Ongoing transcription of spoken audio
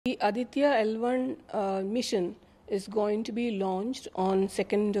The Aditya-L1 mission is going to be launched on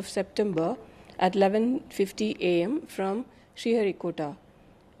 2nd of September at 11:50 a.m. from Sriharikota.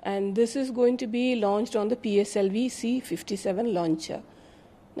 And this is going to be launched on the PSLV C-57 launcher.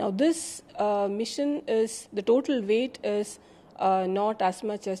 Now this mission is, the total weight is not as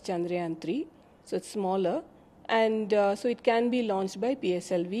much as Chandrayaan-3, so it's smaller, and so it can be launched by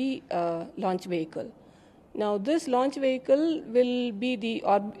PSLV launch vehicle. Now this launch vehicle will be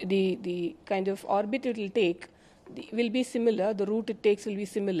the kind of orbit it will take will be similar, the route it takes will be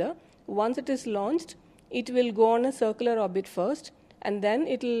similar. Once it is launched, it will go on a circular orbit first, and then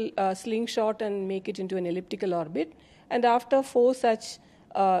it will slingshot and make it into an elliptical orbit, and after 4 such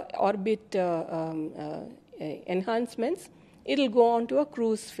orbit enhancements, it will go on to a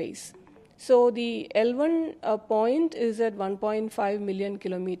cruise phase. So the L1 point is at 1.5 million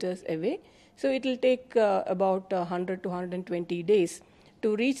kilometers away. So it will take about 100 to 120 days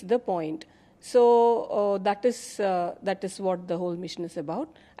to reach the point. So that is what the whole mission is about.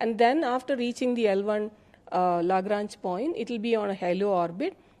 And then after reaching the L1 Lagrange point, it will be on a halo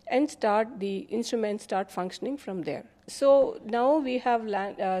orbit, and the instruments start functioning from there. So now we have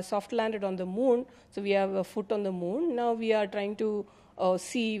soft landed on the moon. So we have a foot on the moon. Now we are trying to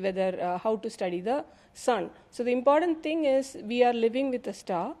see whether how to study the sun. So the important thing is we are living with a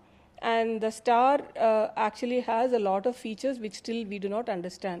star. And the star actually has a lot of features which still we do not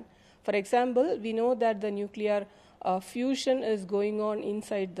understand. For example, we know that the nuclear fusion is going on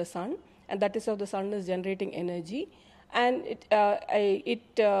inside the sun, and that is how the sun is generating energy. And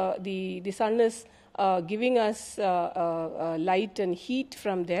the sun is giving us light and heat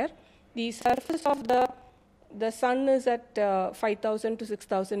from there. The surface of the sun is at 5,000 to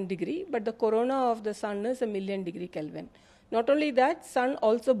 6,000 degree, but the corona of the sun is 1,000,000 degree Kelvin. Not only that, sun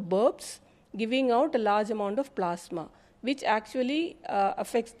also burps, giving out a large amount of plasma, which actually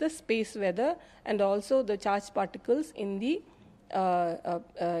affects the space weather and also the charged particles in the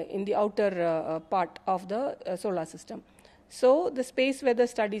outer part of the solar system. So the space weather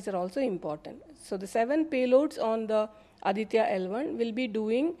studies are also important. So the 7 payloads on the Aditya-L1 will be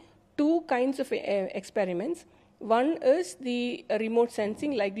doing 2 kinds of experiments. One is the remote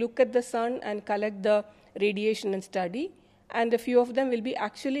sensing, like look at the sun and collect the radiation and study. And a few of them will be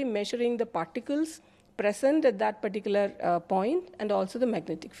actually measuring the particles present at that particular point and also the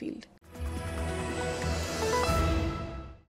magnetic field.